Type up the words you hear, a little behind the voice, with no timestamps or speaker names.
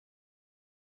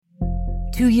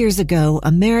2 years ago,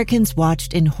 Americans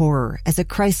watched in horror as a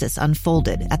crisis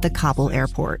unfolded at the Kabul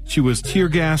airport. She was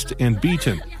tear-gassed and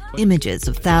beaten. Images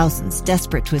of thousands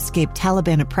desperate to escape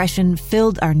Taliban oppression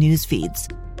filled our news feeds.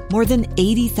 More than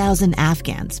 80,000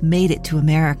 Afghans made it to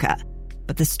America.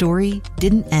 But the story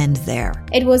didn't end there.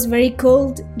 It was very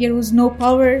cold. There was no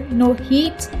power, no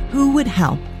heat. Who would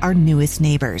help our newest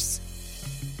neighbors?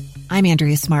 I'm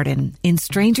Andrea Smartin. In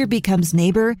Stranger Becomes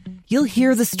Neighbor, you'll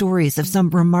hear the stories of some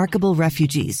remarkable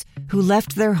refugees who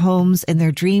left their homes and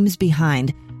their dreams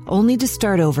behind, only to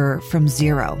start over from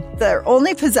zero. Their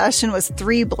only possession was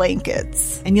 3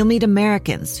 blankets. And you'll meet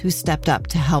Americans who stepped up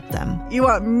to help them. You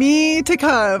want me to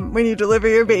come when you deliver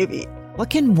your baby. What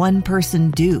can one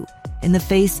person do in the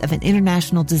face of an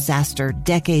international disaster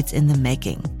decades in the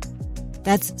making?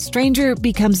 That's Stranger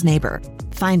Becomes Neighbor.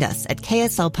 Find us at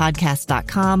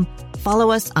kslpodcast.com.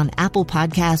 Follow us on Apple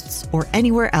Podcasts or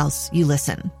anywhere else you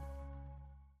listen.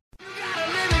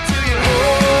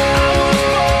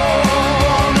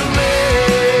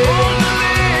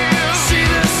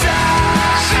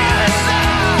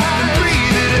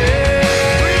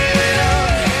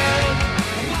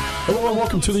 Hello and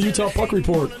welcome to the Utah Puck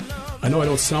Report. I know I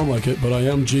don't sound like it, but I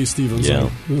am Jay Stevens. Yeah.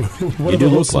 What You do a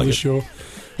look host like of the it. show.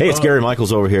 Hey, it's Gary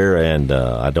Michaels over here, and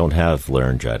I don't have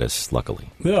laryngitis, luckily.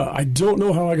 Yeah, I don't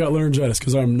know how I got laryngitis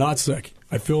because I'm not sick.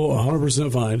 I feel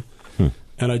 100% fine,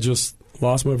 and I just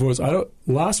lost my voice.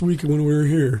 Last week when we were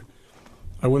here,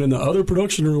 I went in the other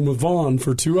production room with Vaughn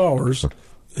for 2 hours,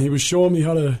 and he was showing me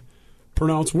how to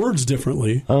pronounce words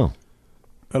differently. Oh,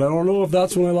 And I don't know if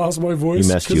that's when I lost my voice.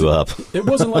 he messed 'cause you up. It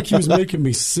wasn't like he was making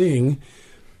me sing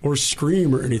or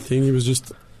scream or anything. He was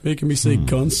just making me say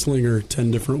gunslinger 10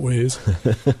 different ways.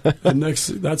 And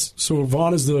so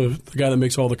Vaughn is the guy that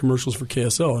makes all the commercials for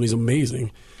KSL, and he's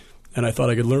amazing. And I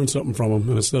thought I could learn something from him,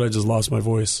 and instead I just lost my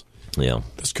voice. Yeah,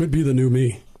 This could be the new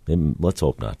me. let's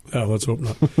hope not. Yeah, let's hope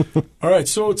not. All right,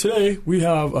 so today we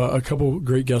have a couple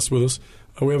great guests with us.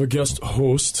 We have a guest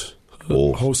hostess,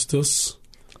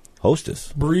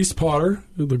 Breece Potter,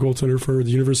 the goaltender for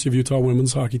the University of Utah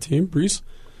women's hockey team. Breece?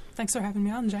 Thanks for having me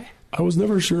on, Jay. I was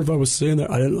never sure if I was saying that.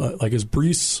 I didn't is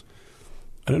Breece.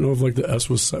 I didn't know if the S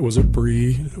was it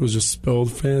Bree. It was just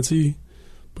spelled fancy,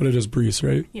 but it is Breece,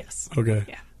 right? Yes. Okay.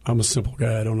 Yeah. I'm a simple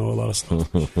guy. I don't know a lot of stuff.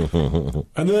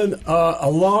 And then a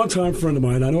longtime friend of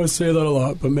mine. I know I say that a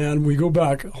lot, but man, we go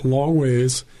back a long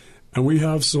ways, and we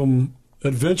have some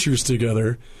adventures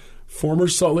together. Former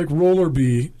Salt Lake Roller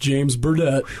Bee James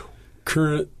Burdett,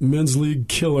 current men's league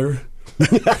killer.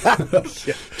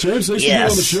 James, thanks for being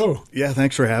on the show. Yeah,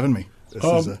 thanks for having me. This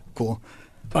is cool.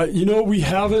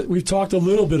 We've talked a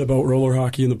little bit about roller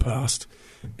hockey in the past,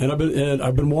 and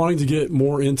I've been wanting to get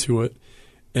more into it.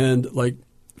 And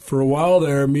for a while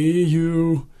there, me,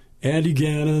 you, Andy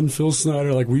Gannon, Phil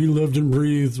Snyder, we lived and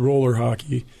breathed roller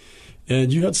hockey.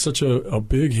 And you had such a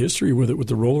big history with it with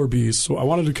the Roller Bees. So I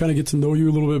wanted to kind of get to know you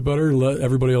a little bit better and let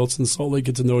everybody else in Salt Lake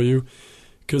get to know you.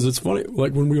 Because it's funny,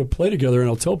 when we'll play together and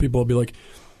I'll tell people, they'll be like,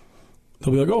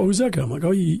 oh, who's that guy? I'm like,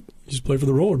 oh, you just play for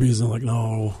the Roller Bees. And I'm like,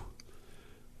 no.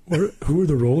 Who are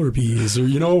the Roller Bees? Or,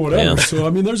 whatever. Yeah. So,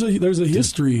 there's a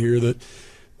history here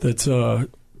that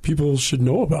people should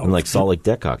know about. And Salt Lake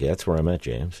Deck Hockey, that's where I met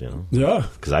James, Yeah.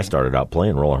 Because I started out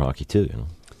playing roller hockey, too,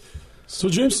 So,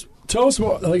 James, tell us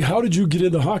about, how did you get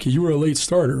into hockey? You were a late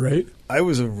starter, right? I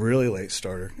was a really late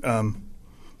starter.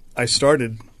 I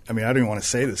started, I don't even want to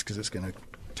say this because it's going to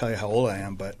tell you how old I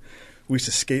am, but we used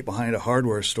to skate behind a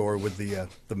hardware store with the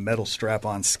metal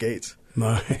strap-on skates.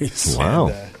 Nice. Wow.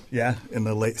 And, in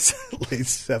the late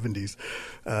 70s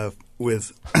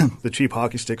with the cheap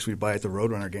hockey sticks we'd buy at the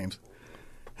Roadrunner games.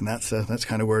 And that's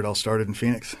kind of where it all started in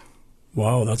Phoenix.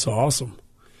 Wow, that's awesome.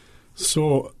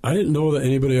 So I didn't know that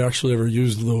anybody actually ever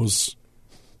used those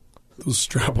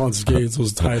strap-on skates,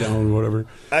 those tie-down, whatever.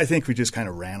 I think we just kind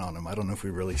of ran on them. I don't know if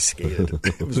we really skated.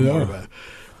 It was more of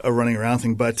a running around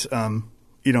thing. But,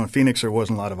 in Phoenix there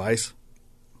wasn't a lot of ice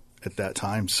at that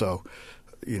time. So,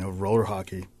 roller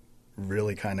hockey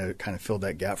really kind of filled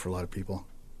that gap for a lot of people.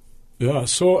 Yeah,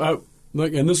 so,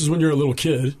 and this is when you're a little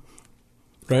kid,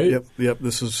 right? Yep.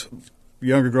 This was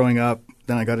younger growing up.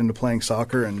 Then I got into playing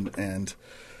soccer and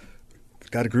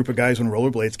got a group of guys when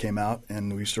rollerblades came out,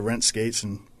 and we used to rent skates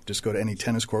and just go to any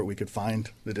tennis court we could find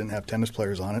that didn't have tennis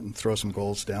players on it and throw some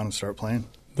goals down and start playing.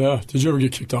 Yeah. Did you ever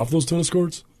get kicked off those tennis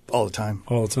courts? All the time.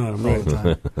 All the time, All right? the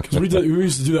time. Because we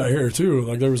used to do that here,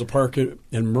 too. There was a park in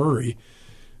Murray,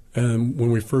 and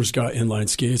when we first got inline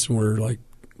skates, and we were,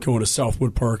 going to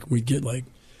Southwood Park, we'd get,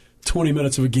 20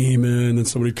 minutes of a game in, and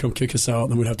somebody'd come kick us out,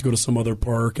 and then we'd have to go to some other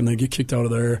park, and then get kicked out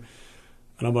of there.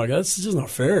 And I'm like, that's just not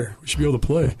fair. We should be able to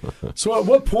play. So at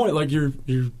what point,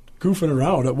 you're goofing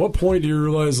around. At what point do you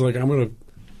realize, like, I'm going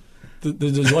to...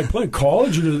 Did you like playing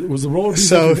college, or was the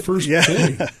rollerblades your first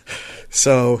thing?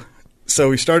 So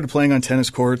we started playing on tennis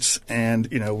courts, and,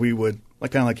 you know, we would,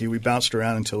 like kind of like you, we bounced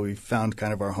around until we found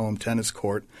kind of our home tennis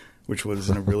court, which was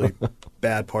in a really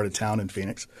bad part of town in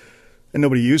Phoenix, and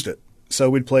nobody used it.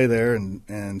 So we'd play there,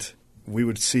 and we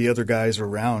would see other guys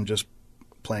around just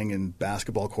playing in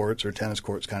basketball courts or tennis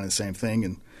courts, kind of the same thing.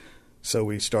 And so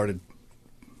we started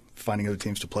finding other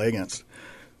teams to play against.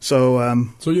 So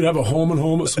you'd have a home and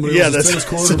home at somebody else's tennis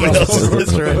court.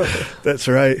 That's right. That's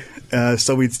right.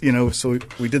 So we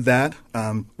did that.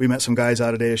 We met some guys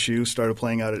out at ASU, started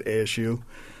playing out at ASU,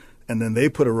 and then they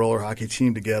put a roller hockey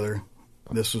team together.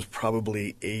 This was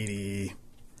probably 80,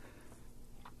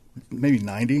 maybe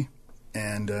 90,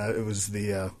 and it was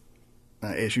the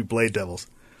ASU Blade Devils.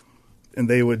 And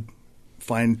they would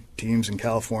find teams in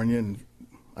California, and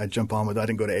I'd jump on with. I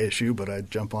didn't go to ASU, but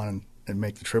I'd jump on and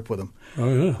make the trip with them.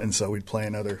 Oh yeah! And so we'd play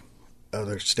in other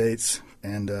states,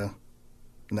 and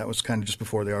that was kind of just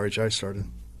before the RHI started.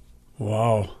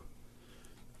 Wow!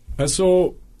 And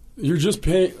so you're just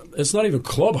paying. It's not even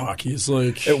club hockey. It's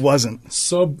like it wasn't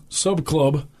sub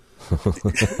club,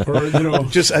 or you know.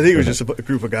 Just I think it was just a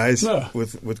group of guys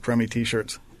with crummy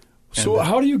T-shirts. So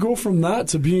how do you go from that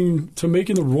to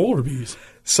making the roller bees?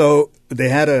 So they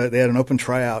had an open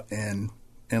tryout in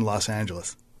Los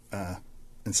Angeles,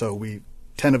 and so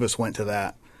 10 of us went to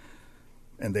that,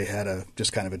 and they had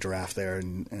just kind of a draft there,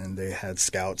 and they had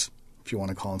scouts, if you want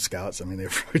to call them scouts. I mean, they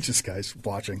were just guys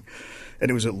watching,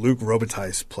 and it was at Luke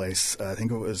Robitaille's place. I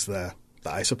think it was the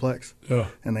Isoplex,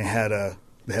 and they had a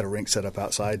rink set up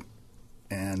outside,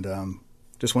 and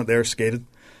just went there, skated,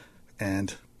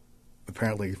 and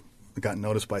apparently got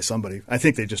noticed by somebody. I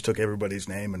think they just took everybody's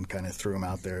name and kind of threw them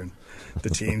out there, and the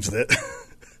teams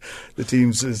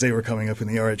as they were coming up in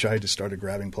the RHI just started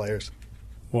grabbing players.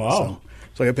 Wow!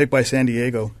 So I got picked by San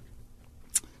Diego,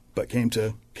 but came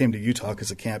to Utah because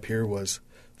the camp here was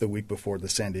the week before the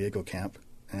San Diego camp,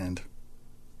 and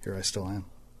here I still am.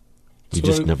 You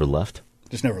just never left?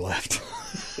 Just never left.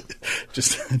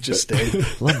 just stayed.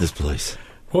 Love this place.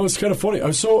 Well, it's kind of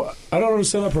funny. So I don't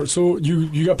understand that part. So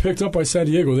you got picked up by San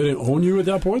Diego. They didn't own you at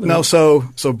that point? No. So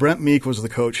Brent Meek was the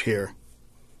coach here,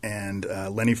 and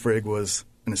Lenny Frigg was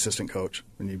an assistant coach,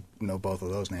 and you know both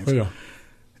of those names. Oh, yeah.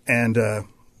 And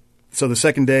so the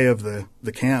second day of the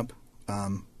camp, we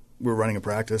were running a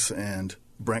practice, and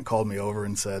Brent called me over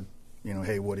and said, you know,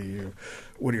 hey, what are your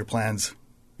plans?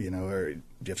 You know, or do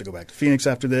you have to go back to Phoenix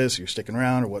after this? You're sticking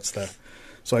around, or what's the?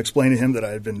 So I explained to him that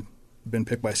I had been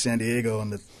picked by San Diego,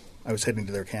 and that I was heading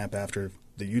to their camp after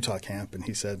the Utah camp, and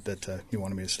he said that he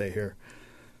wanted me to stay here.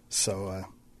 So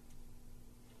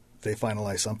they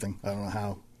finalized something. I don't know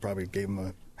how. Probably gave him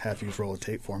a half-used roll of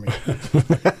tape for me.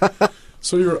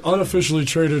 So you were unofficially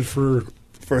traded for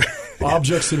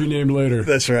objects to be named later.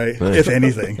 That's right. If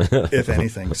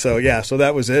anything. So yeah. So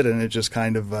that was it, and it just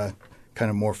kind of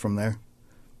morphed from there.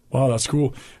 Wow, that's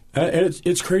cool. And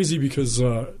it's crazy because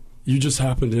you just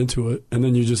happened into it, and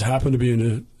then you just happened to be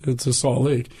into Salt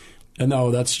Lake, and now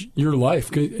that's your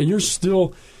life, and you're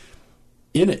still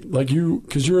in it, like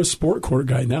because you're a sport court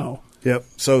guy now. Yep.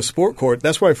 So sport court,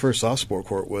 that's where I first saw sport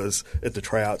court, was at the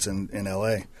tryouts in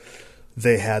L.A.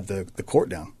 They had the court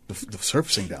down, the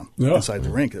surfacing down inside the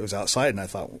rink. It was outside, and I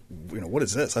thought, you know, what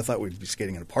is this? I thought we'd be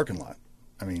skating in a parking lot.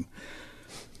 I mean,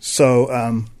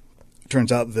 so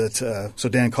turns out that so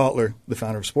Dan Kotler, the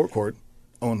founder of Sport Court,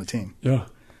 owned the team. Yeah.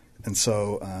 And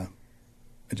so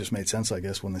it just made sense, I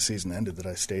guess, when the season ended that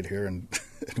I stayed here and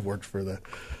worked for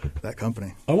that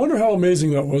company. I wonder how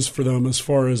amazing that was for them as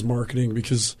far as marketing,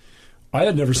 because I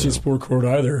had never seen Sport Court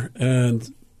either.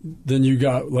 And then you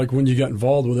got, like, when you got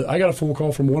involved with it, I got a phone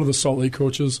call from one of the Salt Lake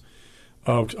coaches.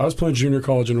 I was playing junior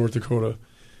college in North Dakota,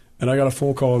 and I got a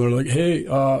phone call, and they're like, hey,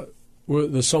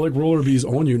 the Salt Lake Roller Bees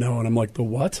own you now. And I'm like, the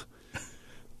what?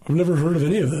 I've never heard of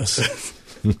any of this.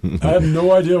 I have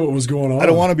no idea what was going on. I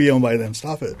don't want to be owned by them.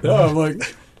 Stop it. Yeah, I'm like,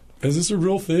 is this a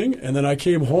real thing? And then I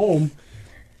came home,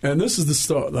 and this is the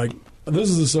stuff I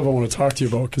want to talk to you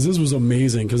about, because this was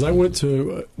amazing. Because I went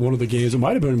to one of the games. It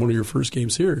might have been one of your first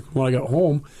games here. When I got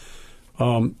home,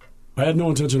 I had no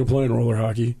intention of playing roller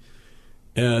hockey,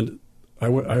 and I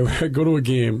go to a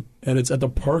game, and it's at the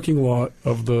parking lot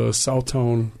of the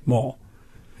Southtown Mall.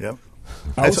 Yep.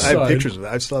 Outside, I have pictures of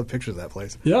that. I still have pictures of that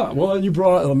place. Yeah, well, and you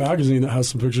brought a magazine that has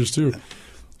some pictures too.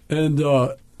 And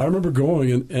I remember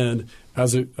going, and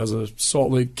as a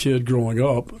Salt Lake kid growing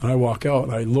up, I walk out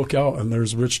and I look out, and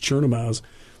there's Rich Chernamaz,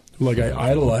 who like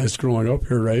I idolized growing up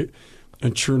here, right?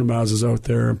 And Chernamaz is out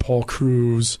there, and Paul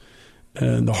Cruz,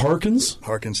 and the Harkins.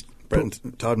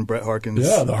 Todd and Brett Harkins.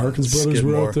 Yeah, the Harkins brothers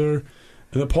were out there.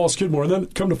 And then Paul Skidmore. And then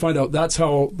come to find out, that's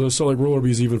how the Salt Lake Roller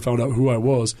Bees even found out who I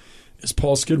was, is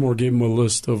Paul Skidmore gave him a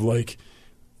list of, like,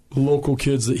 local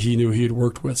kids that he knew he had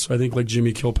worked with. So I think, like,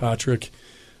 Jimmy Kilpatrick,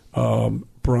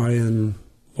 Brian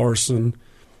Larson.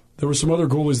 There were some other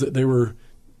goalies that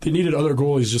they needed other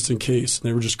goalies just in case. And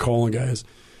they were just calling guys.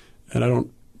 And I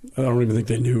don't even think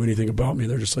they knew anything about me.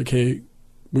 They're just like, hey,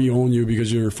 we own you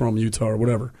because you're from Utah or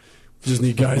whatever. We just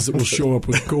need guys that will show up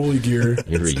with goalie gear.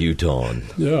 You're a Utah.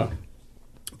 Yeah.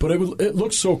 But it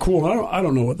looked so cool. I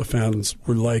don't know what the fans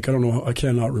were like. I don't know. I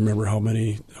cannot remember how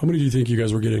many. How many do you think you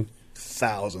guys were getting?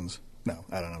 Thousands. No,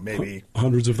 I don't know. Maybe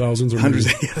hundreds of thousands, or hundreds.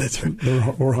 Yeah, that's right.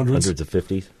 Or hundreds. Hundreds of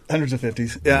 50s. Hundreds of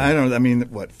 50s. Yeah, I don't know. I mean,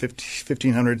 what,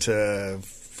 1,500 to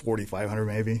 4,500,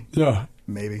 maybe. Yeah,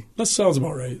 maybe. That sounds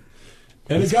about right.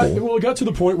 And it got to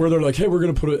the point where they're like, hey, we're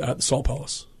going to put it at the Salt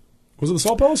Palace. Was it the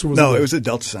Salt Palace? Or was it was at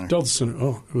Delta Center. Delta Center.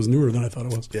 Oh, it was newer than I thought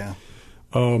it was. Yeah.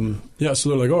 So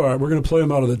they're like, all right, we're going to play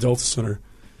them out of the Delta Center.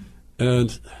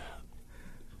 And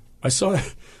I saw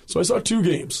 2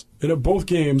 games. And at both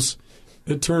games,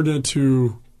 it turned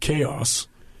into chaos.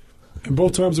 And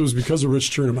both times it was because of Rich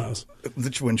Chernomaz.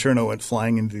 When Cherno went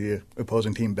flying into the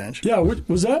opposing team bench. Yeah,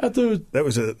 was that at the... That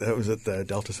was at the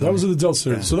Delta Center. That was at the Delta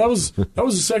Center. Yeah. So that was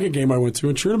the second game I went to,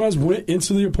 and Chernomaz went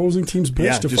into the opposing team's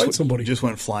bench to fight somebody. Just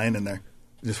went flying in there.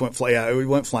 We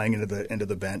went flying into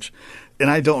the bench. And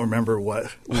I don't remember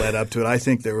what led up to it. I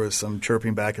think there was some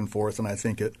chirping back and forth, and I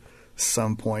think at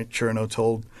some point Cherno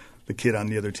told the kid on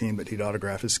the other team that he'd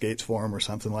autograph his skates for him or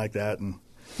something like that, and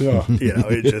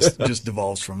it just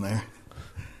devolves from there.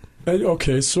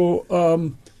 Okay, so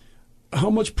how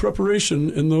much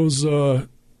preparation in those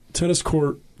tennis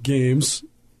court games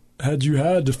had you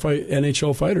had to fight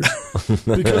NHL fighters?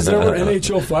 Because there were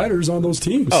NHL fighters on those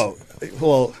teams. Oh,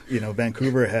 well,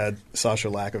 Vancouver had Sasha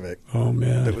Lakovic. Oh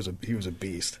man, he was a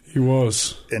beast. He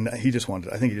was, and I think he just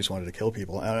wanted to kill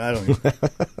people. I don't even.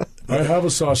 I have a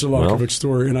Sasha Lakovic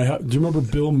story, and do you remember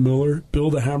Bill Miller? Bill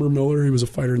the Hammer Miller. He was a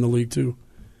fighter in the league too.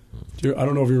 I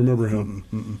don't know if you remember him.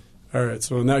 Mm-mm. All right,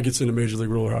 so that gets into Major League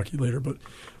Roller Hockey later, but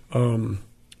all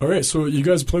right. So you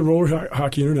guys played Roller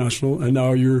Hockey International, and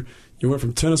now you went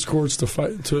from tennis courts to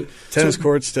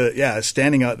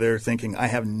standing out there thinking I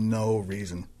have no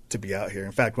reason to be out here.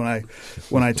 In fact, when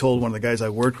I told one of the guys I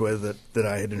worked with that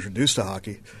I had introduced to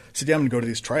hockey, I said, "Yeah, I'm going to go to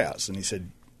these tryouts," and he said,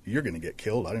 "You're going to get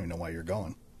killed. I don't even know why you're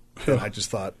going." And I just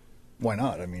thought, why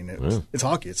not? I mean, it's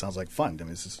hockey. It sounds like fun. I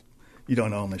mean, you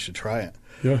don't know unless you try it.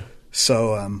 Yeah.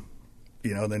 So.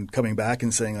 Then coming back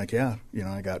and saying like, I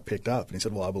got picked up. And he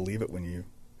said, well, I'll believe it when you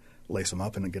lace them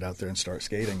up and get out there and start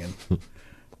skating. And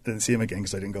didn't see him again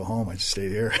because I didn't go home. I just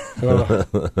stayed here.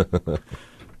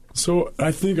 So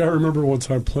I think I remember one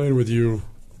time playing with you.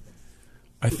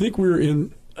 I think we were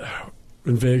in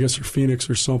Vegas or Phoenix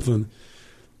or something.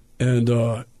 And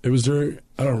it was during,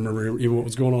 I don't remember even what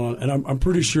was going on. And I'm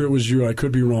pretty sure it was you. I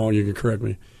could be wrong. You can correct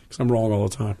me because I'm wrong all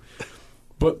the time.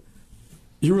 But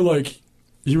you were like,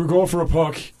 you were going for a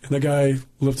puck, and the guy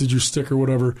lifted your stick or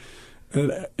whatever,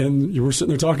 and you were sitting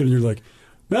there talking, and you're like,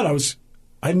 man,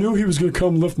 I knew he was going to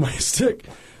come lift my stick,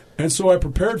 and so I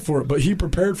prepared for it, but he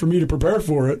prepared for me to prepare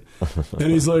for it,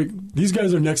 and he's like, these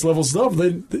guys are next-level stuff.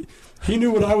 He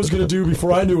knew what I was going to do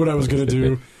before I knew what I was going to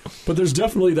do, but there's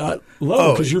definitely that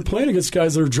level, because you're playing against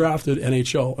guys that are drafted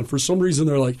NHL, and for some reason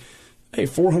they're like, hey,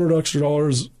 $400 extra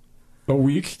a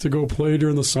week to go play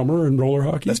during the summer in roller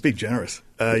hockey. That's being generous.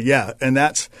 And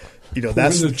that's when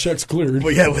the check's cleared.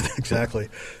 Well, yeah, exactly.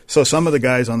 So some of the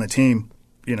guys on the team,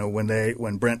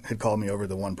 when Brent had called me over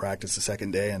the one practice the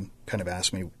second day and kind of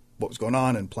asked me what was going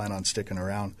on and plan on sticking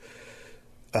around,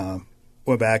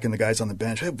 went back and the guys on the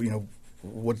bench, hey,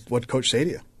 what did Coach say to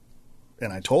you?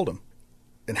 And I told him,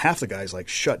 and half the guys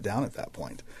shut down at that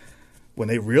point when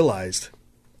they realized,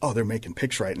 oh, they're making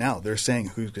picks right now. They're saying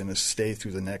who's going to stay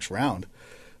through the next round.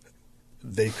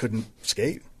 They couldn't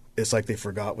skate. It's like they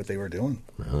forgot what they were doing.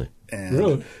 Really? And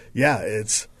really? Yeah,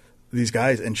 it's these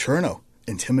guys. And Cherno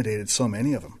intimidated so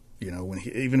many of them.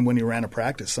 Even when he ran a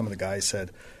practice, some of the guys said,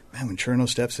 man, when Cherno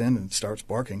steps in and starts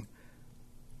barking,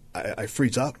 I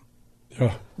freeze up.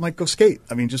 Yeah. I'm like, go skate.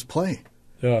 I mean, just play.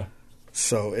 Yeah.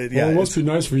 So, it must be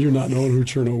nice for you not knowing who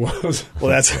Cherno was. Well,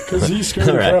 that's because he scared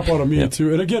the crap out of me,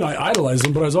 too. And again, I idolized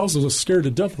him, but I was also scared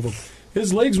to death of him.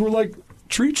 His legs were like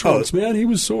tree trunks, man. He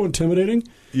was so intimidating.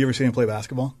 You ever seen him play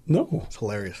basketball? No. It's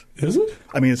hilarious. Is it?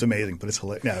 I mean, it's amazing, but it's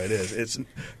hilarious. No, it is. It's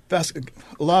a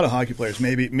lot of hockey players,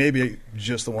 maybe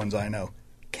just the ones I know,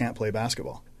 can't play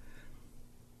basketball.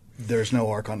 There's no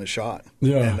arc on the shot.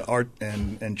 Yeah.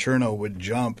 And Cherno would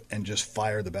jump and just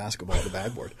fire the basketball at the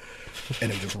backboard. And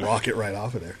it would just rocket right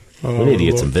off of there. We need to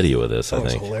get some video of this, I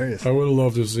think. It's hilarious. I would have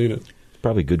loved to have seen it.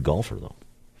 Probably a good golfer, though.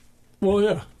 Well,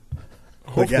 yeah.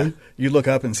 But yeah, Hopefully. you look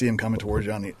up and see him coming towards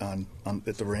you on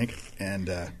at the rink, and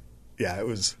it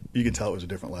was, you could tell it was a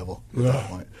different level at that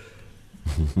point.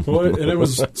 Well, and it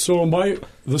was so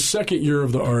the second year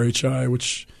of the RHI,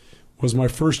 which was my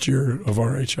first year of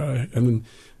RHI, and then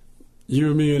you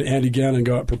and me and Andy Gannon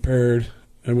got prepared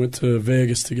and went to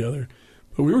Vegas together.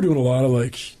 But we were doing a lot of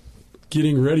like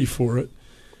getting ready for it,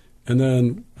 and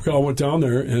then we all went down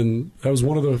there, and that was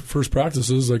one of the first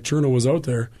practices. Like Cherno was out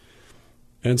there,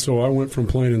 and so I went from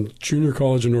playing in junior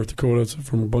college in North Dakota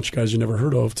from a bunch of guys you never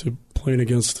heard of to playing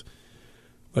against,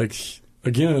 like,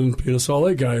 again, being a Salt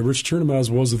Lake guy, Rich Chernomaz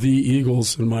was the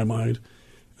Eagles in my mind.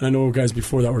 And I know guys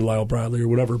before that were Lyle Bradley or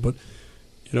whatever, but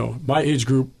my age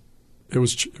group, it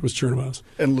was Chernomaz.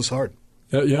 And Lessard.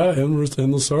 Yeah, and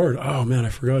Lessard. Oh man, I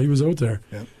forgot he was out there.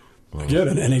 Yep. Again,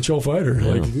 an NHL fighter,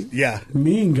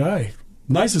 mean guy,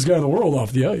 nicest guy in the world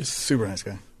off the ice, super nice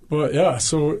guy. But yeah,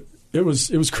 so it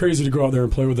was crazy to go out there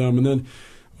and play with them, and then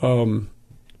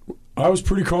I was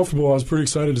pretty comfortable. I was pretty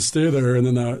excited to stay there, and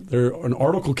then an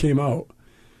article came out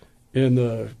in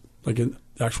an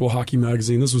actual hockey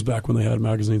magazine. This was back when they had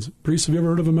magazines. Brees, have you ever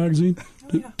heard of a magazine?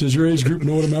 Oh, yeah. Does your age group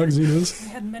know what a magazine is? I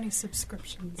had many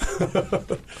subscriptions.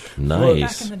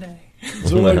 Nice. Back in the day.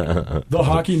 So the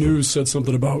Hockey News said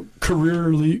something about career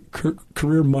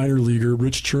minor leaguer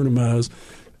Rich Chernomaz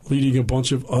leading a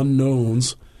bunch of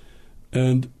unknowns,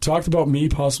 and talked about me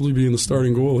possibly being the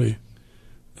starting goalie.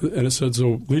 And it said,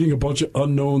 so leading a bunch of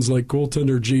unknowns like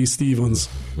goaltender Jay Stevens.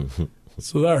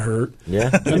 So that hurt. Yeah.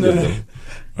 And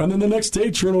then the next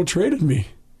day, Cherno traded me.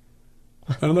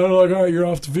 And they're like, all right, you're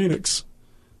off to Phoenix.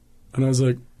 And I was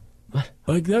like, what?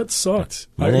 Like, that sucked.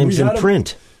 My name's in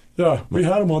print. Yeah, we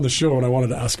had him on the show, and I wanted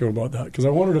to ask him about that because I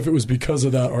wondered if it was because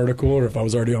of that article or if I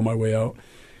was already on my way out.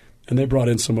 And they brought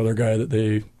in some other guy that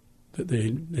they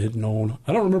had known.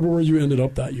 I don't remember where you ended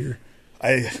up that year.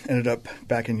 I ended up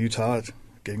back in Utah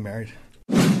getting married.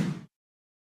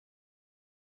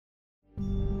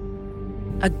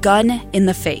 A gun in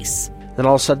the face. Then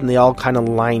all of a sudden they all kind of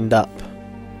lined up.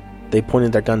 They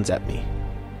pointed their guns at me.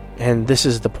 And this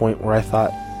is the point where I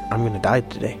thought, I'm going to die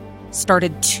today.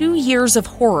 Started 2 years of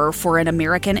horror for an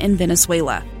American in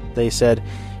Venezuela. They said,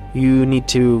 you need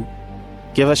to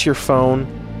give us your phone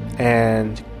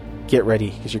and get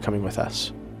ready because you're coming with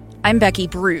us. I'm Becky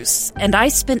Bruce, and I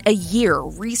spent a year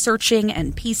researching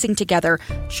and piecing together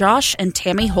Josh and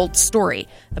Tammy Holt's story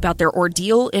about their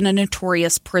ordeal in a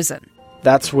notorious prison.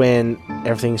 That's when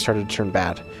everything started to turn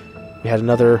bad. We had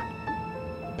another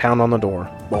pound on the door.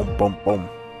 Boom, boom, boom.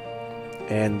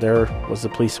 And there was the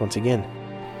police once again.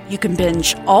 You can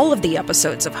binge all of the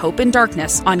episodes of Hope in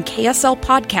Darkness on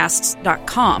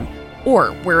KSLPodcasts.com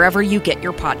or wherever you get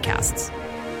your podcasts.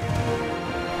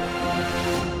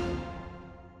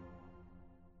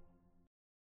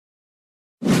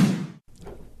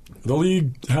 The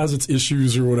league has its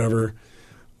issues or whatever.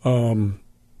 I'm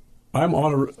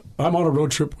on a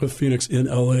road trip with Phoenix in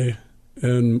LA,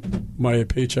 and my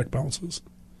paycheck bounces.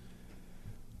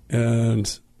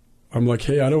 And I'm like,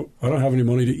 hey, I don't have any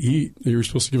money to eat. You were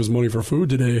supposed to give us money for food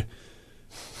today.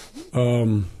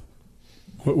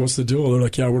 What's the deal? They're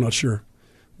like, yeah, we're not sure.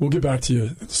 We'll get back to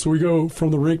you. So we go from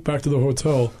the rink back to the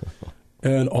hotel,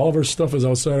 and all of our stuff is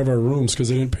outside of our rooms because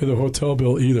they didn't pay the hotel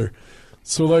bill either.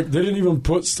 So, like, they didn't even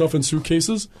put stuff in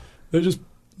suitcases. They just,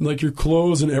 like, your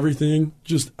clothes and everything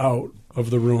just out of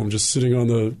the room, just sitting on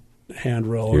the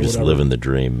handrail. You're just living the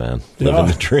dream, man. Yeah. Living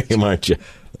the dream, aren't you?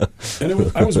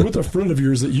 And I was with a friend of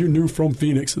yours that you knew from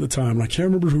Phoenix at the time. And I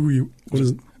can't remember what is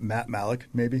it? Matt Malik,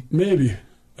 maybe? Maybe.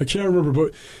 I can't remember.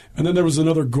 But and then there was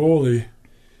another goalie.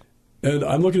 And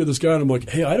I'm looking at this guy, and I'm like,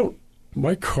 hey,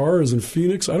 my car is in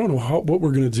Phoenix. I don't know what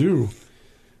we're going to do.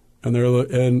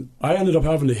 And I ended up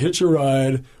having to hitch a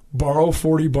ride, borrow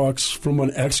 $40 from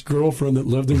an ex-girlfriend that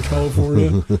lived in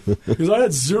California because I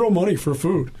had zero money for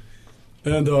food.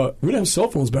 And we didn't have cell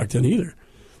phones back then either.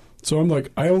 So I'm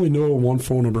like, I only know one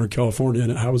phone number in California,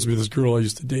 and it happens to be this girl I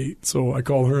used to date. So I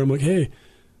call her. I'm like, hey,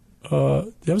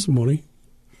 do you have some money?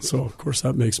 So, of course,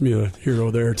 that makes me a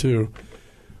hero there, too.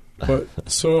 But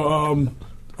so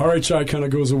RHI kind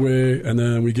of goes away, and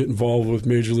then we get involved with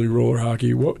Major League Roller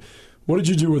Hockey. What did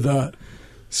you do with that?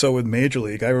 So with Major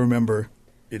League, I remember,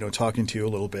 talking to you a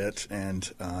little bit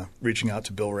and reaching out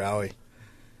to Bill Rowie.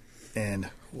 And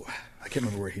I can't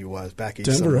remember where he was, back east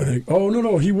Denver, somewhere. I think. Oh,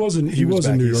 no, he wasn't. He was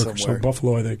in New York somewhere. or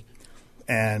Buffalo, I think.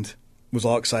 And was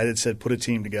all excited, said put a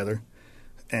team together.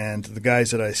 And the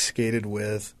guys that I skated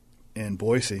with in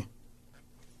Boise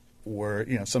were,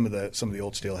 some of the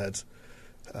old steelheads.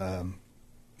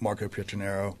 Marco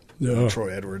Pietranero, Troy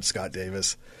Edwards, Scott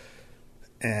Davis.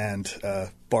 And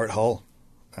Bart Hull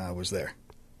was there,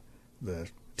 the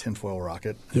tinfoil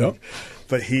rocket. Yep.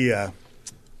 But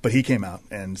he came out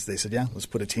and they said, yeah, let's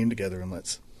put a team together and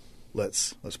let's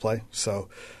play. So,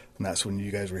 and that's when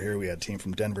you guys were here. We had a team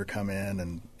from Denver come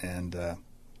in and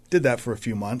did that for a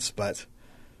few months, but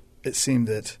it seemed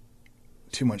that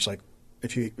too much like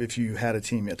if you had a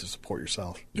team, you had to support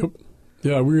yourself. Yep.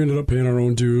 Yeah, we ended up paying our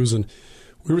own dues, and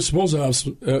we were supposed to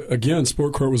have, again,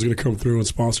 Sport Court was going to come through and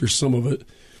sponsor some of it,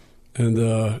 and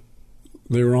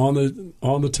they were on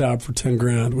the tab for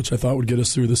 $10,000, which I thought would get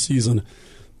us through the season,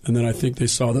 and then I think they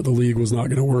saw that the league was not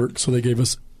going to work, so they gave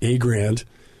us $1,000,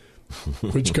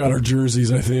 which got our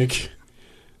jerseys, I think,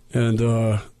 and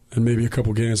maybe a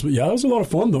couple games. But yeah, it was a lot of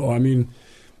fun, though. I mean,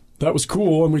 that was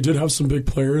cool, and we did have some big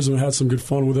players, and we had some good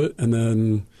fun with it, and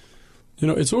then,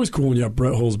 it's always cool when you have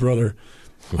Brett Hull's brother.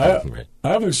 I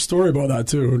have a story about that,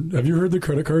 too. Have you heard the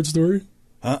credit card story?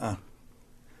 Uh-uh.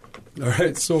 All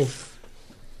right, so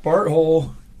Bart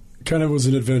Hull kind of was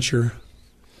an adventure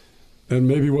and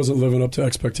maybe wasn't living up to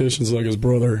expectations like his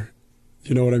brother.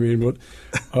 You know what I mean? But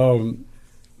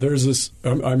there's this,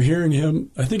 I'm hearing him,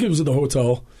 I think it was at the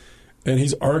hotel, and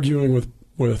he's arguing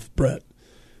with Brett.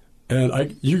 And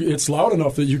it's loud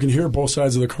enough that you can hear both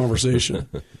sides of the conversation.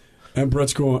 And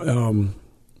Brett's going,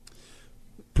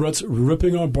 Brett's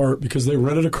ripping on Bart because they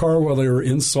rented a car while they were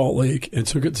in Salt Lake and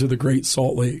took it to the Great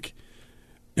Salt Lake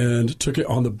and took it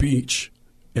on the beach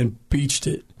and beached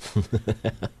it.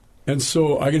 And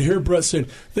so I can hear Brett saying,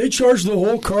 they charged the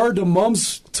whole car the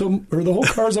whole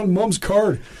car's on Mom's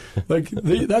card. Like,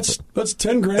 that's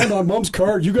 $10,000 on Mom's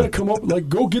card. You got to come up,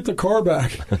 go get the car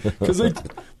back. Because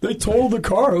they totaled the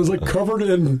car. It was, covered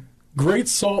in Great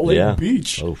Salt Lake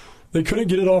Beach. Oof. They couldn't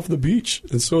get it off the beach.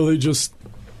 And so they just,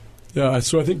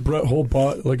 so I think Brett Hull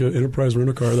bought, an Enterprise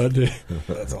rent-a-car that day.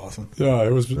 That's awesome. Yeah,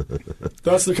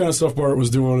 that's the kind of stuff Bart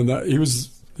was doing. And it was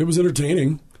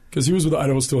entertaining. Because he was with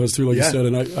Idaho Still Has Too, like you said,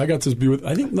 and I got to be with,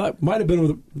 I think that might have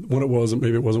been when it wasn't,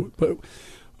 maybe it wasn't, but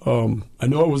I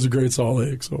know it was a Great Salt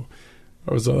Lake, so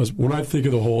I was when I think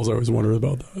of the Hulls, I always wonder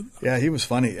about that. Yeah, he was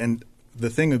funny, and the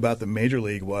thing about the Major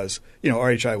League was,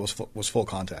 RHI was full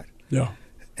contact. Yeah.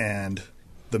 And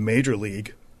the Major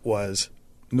League was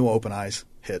no open ice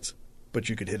hits, but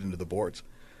you could hit into the boards.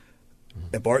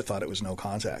 And Bart thought it was no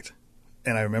contact.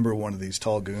 And I remember one of these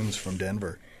tall goons from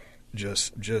Denver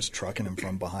just trucking him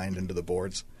from behind into the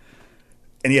boards.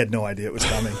 And he had no idea it was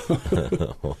coming.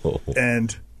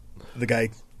 And the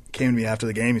guy came to me after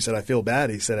the game. He said, I feel bad.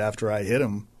 He said, after I hit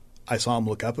him, I saw him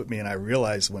look up at me, and I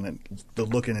realized the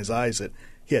look in his eyes that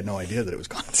he had no idea that it was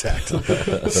contact.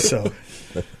 So,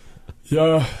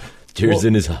 yeah. Tears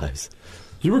in his eyes.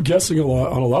 You were guessing a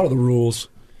lot on a lot of the rules.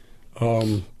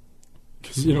 Because,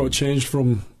 it changed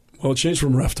from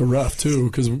ref to ref, too,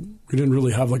 because we didn't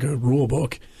really have, a rule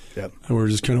book. Yep. And we were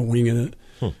just kind of winging it.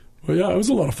 But yeah, it was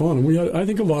a lot of fun. And I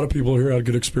think a lot of people here had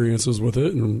good experiences with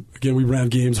it. And again, we ran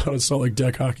games out of Salt Lake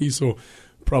deck hockey, so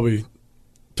probably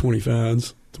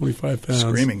 25 fans.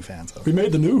 Screaming fans. We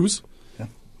made the news. Yeah. I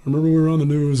remember we were on the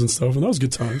news and stuff, and that was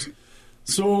good times.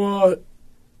 So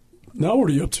now what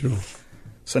are you up to?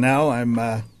 So now I'm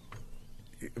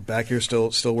back here still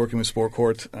working with Sport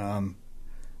Court,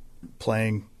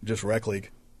 playing just rec league.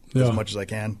 As much as I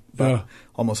can. But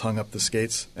almost hung up the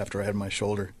skates after I had my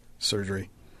shoulder surgery,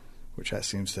 which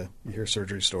seems to, you hear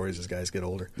surgery stories as guys get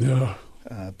older. Yeah.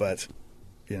 But,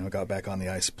 got back on the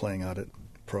ice playing out at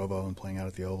Provo and playing out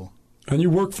at the Oval. And you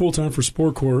work full-time for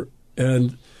Sport Court,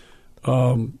 and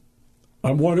I'm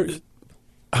wondering,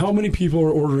 how many people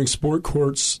are ordering Sport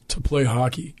Courts to play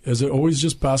hockey? Is it always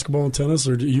just basketball and tennis,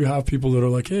 or do you have people that are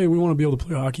like, hey, we want to be able to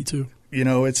play hockey too?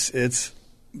 It's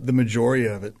the majority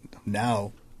of it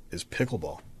now is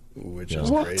pickleball, which is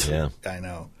crazy. Yeah. I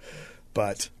know.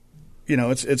 But,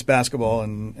 it's basketball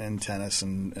and tennis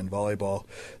and volleyball.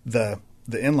 The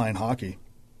inline hockey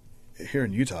here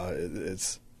in Utah,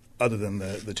 it's other than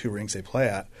the two rinks they play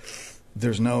at,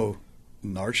 there's no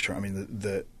NARCH term. I mean,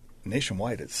 the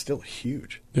nationwide, it's still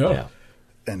huge. Yeah.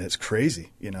 And it's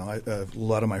crazy. A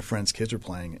lot of my friends' kids are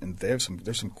playing, and there's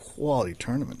some quality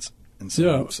tournaments and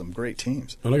some great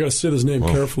teams. And I got to say this name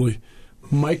carefully.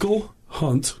 Michael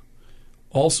Hunt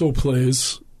also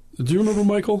plays. Do you remember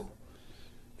Michael?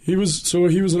 He was an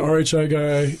RHI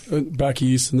guy back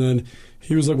east, and then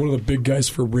he was one of the big guys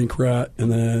for Rink Rat,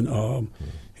 and then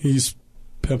he's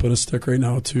pimping a stick right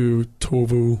now to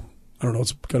Tovu. I don't know.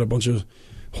 It's got a bunch of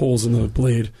holes in the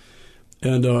blade,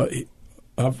 and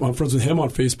I'm friends with him on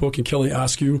Facebook and Kelly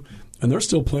Askew, and they're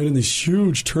still playing in these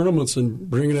huge tournaments and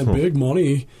bringing in big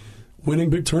money, winning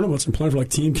big tournaments, and playing for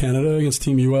Team Canada against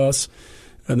Team US.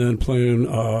 And then playing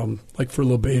for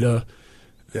La Beta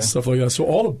and stuff like that. So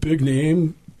all the big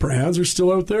name brands are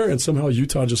still out there, and somehow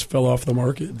Utah just fell off the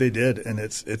market. They did, and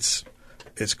it's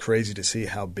crazy to see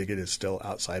how big it is still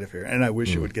outside of here. And I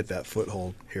wish it would get that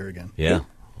foothold here again. Yeah.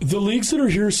 The leagues that are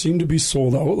here seem to be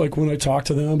sold out. Like when I talk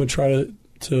to them and try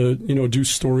to do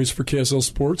stories for KSL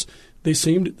Sports, they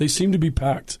seem to be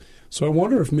packed. So I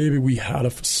wonder if maybe we had a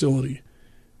facility,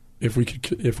 if we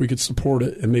could support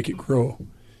it and make it grow.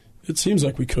 It seems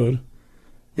like we could.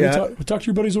 Yeah. Talk to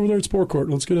your buddies over there at Sport Court.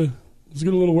 Let's get a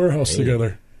little warehouse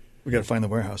together. We got to find the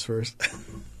warehouse first.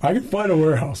 I can find a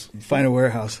warehouse. Find a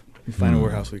warehouse. Find a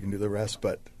warehouse. We can do the rest.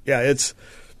 But yeah,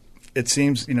 it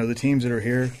seems the teams that are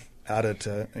here out at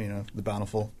the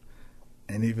Bountiful,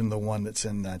 and even the one that's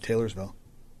in Taylorsville,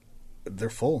 they're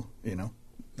full.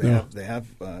 They have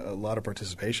a lot of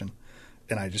participation,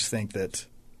 and I just think that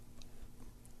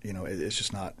it's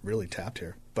just not really tapped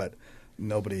here. But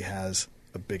nobody has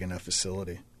a big enough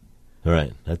facility.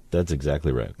 Right. That's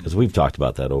exactly right. Because we've talked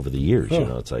about that over the years.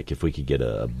 It's like if we could get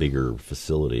a bigger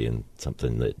facility and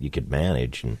something that you could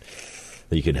manage and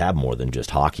that you could have more than just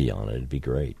hockey on it, it'd be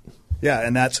great. Yeah,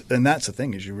 and that's the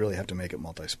thing is you really have to make it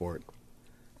multi-sport.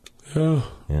 Yeah.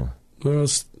 Yeah. Well,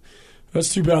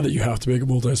 that's too bad that you have to make it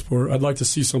multi-sport. I'd like to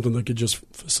see something that could just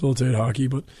facilitate hockey,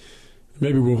 but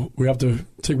maybe we have to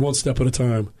take one step at a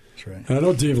time. That's right. And I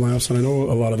know Dave Lamson. I know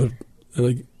a lot of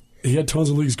he had tons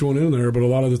of leagues going in there, but a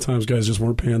lot of the times guys just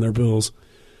weren't paying their bills.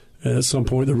 And at some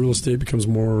point, the real estate becomes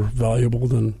more valuable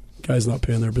than guys not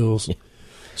paying their bills.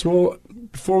 So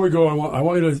before we go, I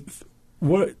want you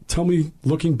to tell me,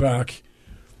 looking back,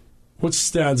 what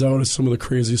stands out as some of the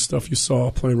craziest stuff you saw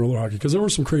playing roller hockey? Because there were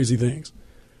some crazy things.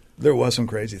 There was some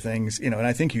crazy things, and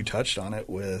I think you touched on it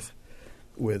with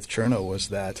Cherno was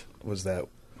that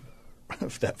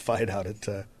fight out at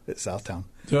Southtown.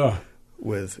 Yeah.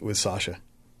 With Sasha.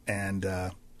 And,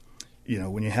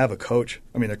 when you have a coach,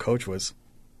 their coach was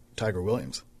Tiger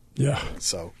Williams. Yeah.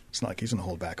 So it's not like he's going to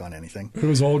hold back on anything. It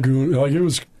was all goon.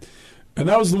 And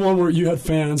that was the one where you had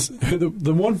fans.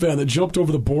 The one fan that jumped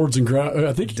over the boards and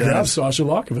grabbed Sasha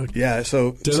Lakovic. Yeah.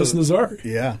 So Dennis Nazar.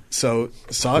 Yeah. So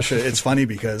Sasha, it's funny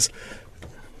because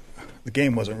the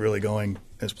game wasn't really going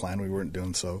as planned. We weren't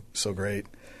doing so great.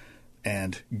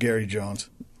 And Gary Jones,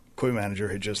 equipment manager,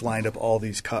 had just lined up all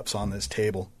these cups on this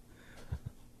table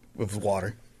with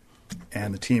water,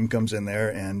 and the team comes in there,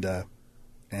 and I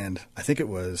think it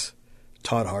was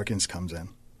Todd Harkins comes in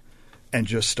and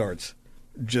just starts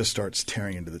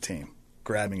tearing into the team,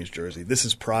 grabbing his jersey. This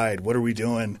is pride. What are we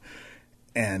doing?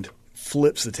 And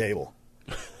flips the table.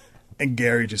 And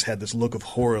Gary just had this look of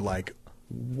horror, like,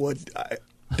 what?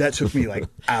 That took me like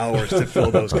hours to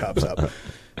fill those cups up.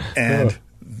 And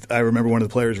I remember one of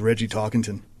the players, Reggie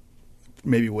Talkington,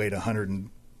 maybe weighed 100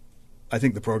 I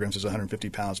think the program says 150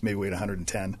 pounds, maybe weighed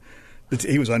 110.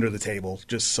 He was under the table,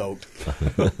 just soaked.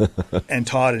 And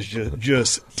Todd is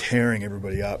just tearing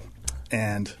everybody up.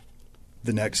 And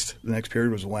the next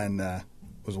period was when the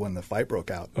fight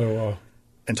broke out. Oh, wow.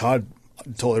 And Todd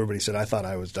told everybody, he said, I thought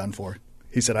I was done for.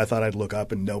 He said, I thought I'd look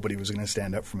up and nobody was going to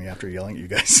stand up for me after yelling at you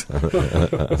guys. I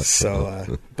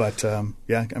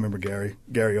remember Gary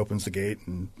opens the gate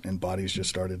and bodies just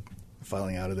started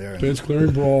filing out of there. Bench clearing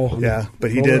brawl. Yeah,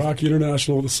 but he Roller did. Hockey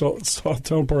International at the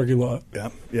Southtown parking lot.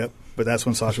 Yep. But that's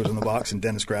when Sasha was in the box and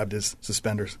Dennis grabbed his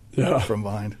suspenders from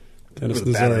behind. Dennis it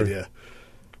was a bad idea.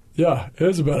 Yeah, it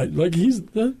was a bad idea. Like,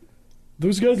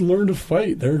 those guys learn to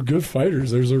fight. They're good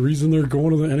fighters. There's a reason they're going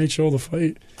to the NHL to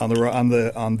fight. On the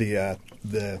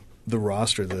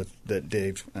roster that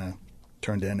Dave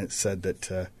turned in, it said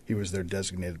that he was their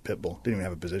designated pit bull. Didn't even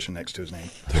have a position next to his name.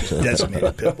 Just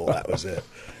designated pit bull. That was it.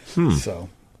 So,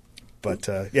 but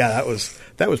that was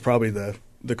probably the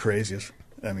craziest.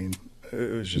 I mean,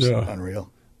 it was just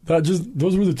unreal.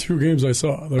 Those were the two games I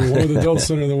saw. The one at the Dell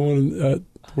Center, and the one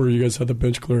where you guys had the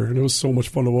bench clear, and it was so much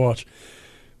fun to watch.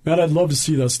 Man, I'd love to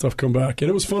see that stuff come back, and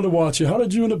it was fun to watch. How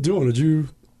did you end up doing? Did you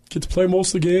get to play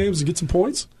most of the games and get some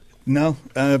points? No,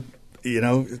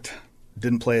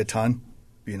 didn't play a ton.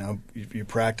 You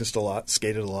practiced a lot,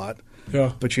 skated a lot.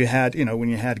 Yeah. But you had, when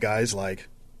you had guys like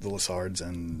the Lassards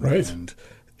and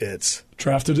it's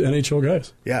drafted NHL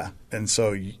guys. Yeah, and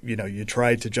so you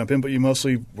tried to jump in, but you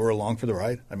mostly were along for the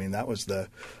ride. I mean, that's the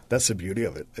beauty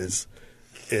of it is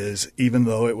even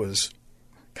though it was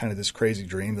kind of this crazy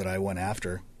dream that I went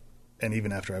after, and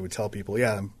even after I would tell people,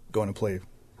 yeah, I'm going to play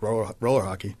roller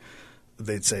hockey,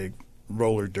 they'd say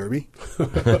roller derby,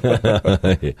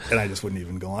 and I just wouldn't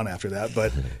even go on after that.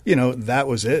 But that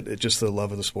was it. It's just the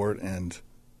love of the sport and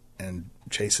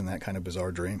chasing that kind of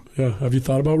bizarre dream. Yeah. Have you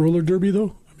thought about roller derby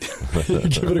though?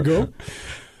 Give it a go.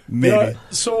 Maybe. Yeah,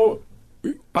 so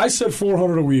I said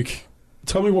 $400 a week.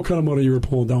 Tell me what kind of money you were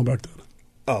pulling down back then.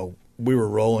 Oh, we were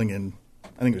rolling in.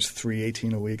 I think it was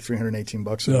 $318 a week, $318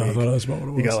 a week. I thought that's about what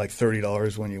it was. You got like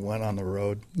 $30 when you went on the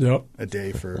road a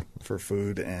day for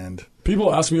food. And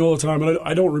people ask me all the time, and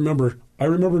I don't remember. I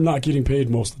remember not getting paid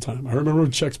most of the time. I remember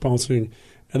checks bouncing,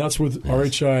 and that's with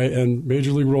RHI and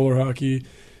Major League Roller Hockey.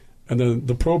 And then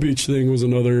the Pro Beach thing was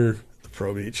another. The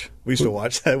Pro Beach. We used to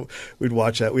watch that. We'd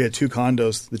watch that. We had 2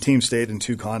 condos. The team stayed in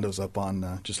 2 condos up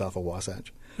on just off of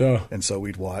Wasatch. Yeah. And so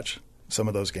we'd watch some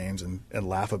of those games and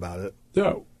laugh about it.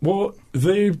 Yeah. Well,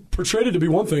 they portrayed it to be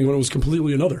one thing when it was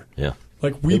completely another. Yeah.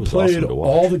 Like, we played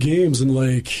all the games in,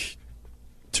 like,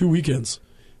 2 weekends.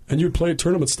 And you'd play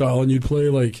tournament style, and you'd play,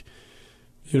 like,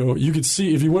 you know, you could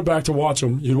see, if you went back to watch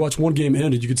them, you'd watch one game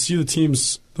end, and you could see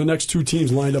the next 2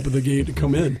 teams lined up at the gate to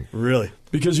come in. Really?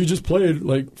 Because you just played,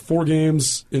 like, 4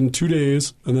 games in 2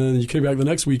 days, and then you came back the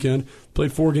next weekend,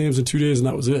 played 4 games in 2 days, and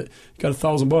that was it. Got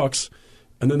 $1,000.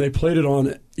 And then they played it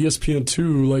on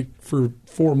ESPN2 like for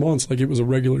 4 months, like it was a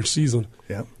regular season.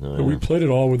 Yeah. But we played it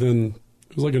all within.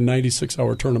 It was like a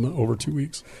 96-hour tournament over 2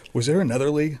 weeks. Was there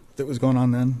another league that was going on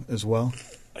then as well?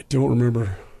 I don't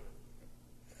remember.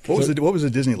 What was the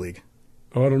Disney League?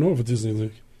 Oh, I don't know if it's Disney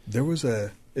League. There was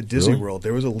a Disney World.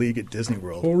 There was a league at Disney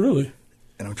World. Oh, really?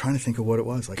 And I'm trying to think of what it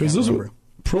was. Because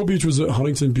Pro Beach was at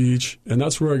Huntington Beach, and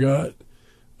that's where I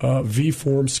got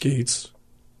V-form skates,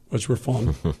 which were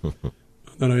fun.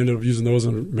 Then I ended up using those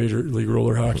in Major League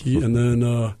Roller Hockey, and then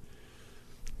the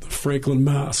Franklin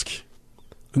Mask,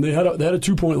 and they had a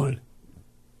 2-point line.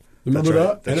 Remember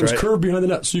that? And it was curved behind the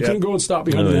net, so you couldn't go and stop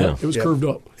behind the net. It was curved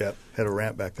up. Yeah, had a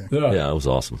ramp back there. Yeah, it was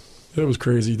awesome. It was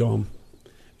crazy dumb.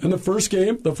 And the first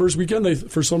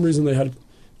weekend, for some reason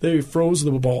they froze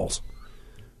the balls,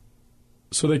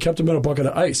 so they kept them in a bucket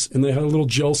of ice, and they had a little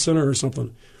gel center or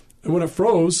something. And when it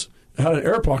froze, it had an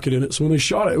air pocket in it, so when they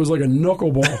shot it was like a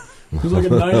knuckleball. It was like a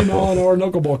 90-mile-an-hour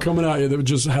knuckleball coming at you that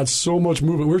just had so much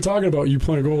movement. We were talking about you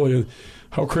playing goalie and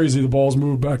how crazy the balls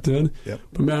moved back then. Yep.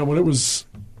 But man, when it was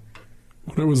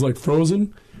like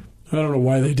frozen, I don't know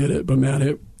why they did it, but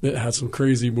man, it had some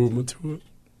crazy movement to it.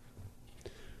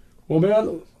 Well,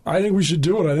 man, I think we should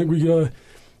do it. I think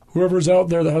whoever's out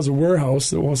there that has a warehouse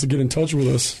that wants to get in touch with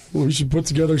us, we should put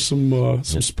together some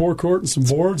sport court and some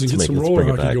boards and get some roller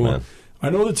hockey going. Man. I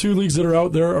know the 2 leagues that are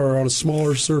out there are on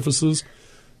smaller surfaces.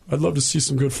 I'd love to see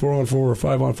some good 4-on-4 or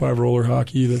 5-on-5 roller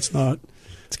hockey that's not.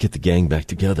 Let's get the gang back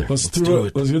together. Let's do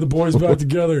it. Let's get the boys back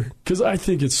together. Because I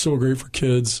think it's so great for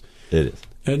kids. It is.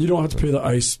 And you don't have to pay the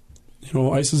ice. You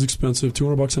know, ice is expensive,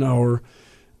 $200 an hour.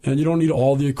 And you don't need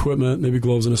all the equipment, maybe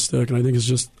gloves and a stick. And I think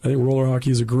I think roller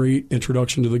hockey is a great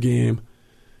introduction to the game.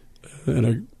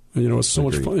 And it's so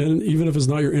much fun. And even if it's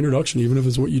not your introduction, even if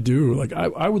it's what you do, like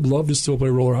I would love to still play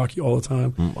roller hockey all the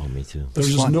time. Oh, me too.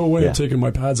 There's just no way I'm taking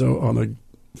my pads out on the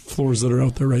floors that are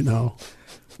out there right now.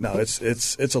 No,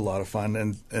 it's a lot of fun,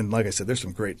 and like I said, there's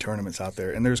some great tournaments out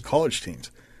there, and there's college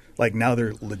teams. Like now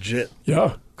they're legit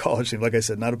college teams. Like I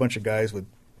said, not a bunch of guys with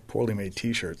poorly made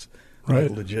T-shirts, right?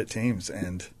 Like legit teams,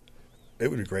 and it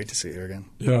would be great to see here again.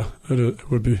 Yeah,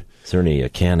 it would be. Is there any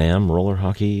Can-Am roller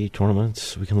hockey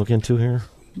tournaments we can look into here?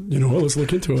 You know what? Let's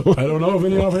look into it. I don't know of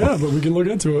any offhand, but we can look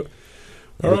into it.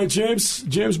 All right, James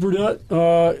Burdett,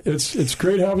 it's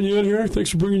great having you in here.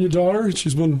 Thanks for bringing your daughter. I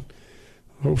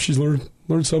hope she's learned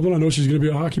something. I know she's going to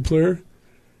be a hockey player,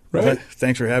 right? Well,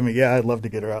 thanks for having me. Yeah, I'd love to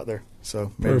get her out there.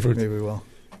 So maybe we will.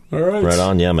 All right. Right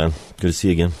on. Yeah, man. Good to see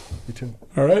you again. You too.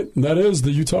 All right. And that is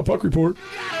the Utah Puck Report.